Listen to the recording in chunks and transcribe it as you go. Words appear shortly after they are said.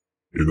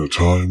In a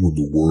time when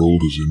the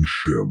world is in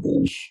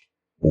shambles,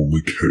 only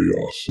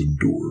chaos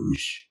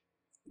endures.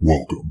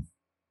 Welcome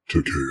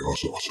to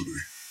Chaososity.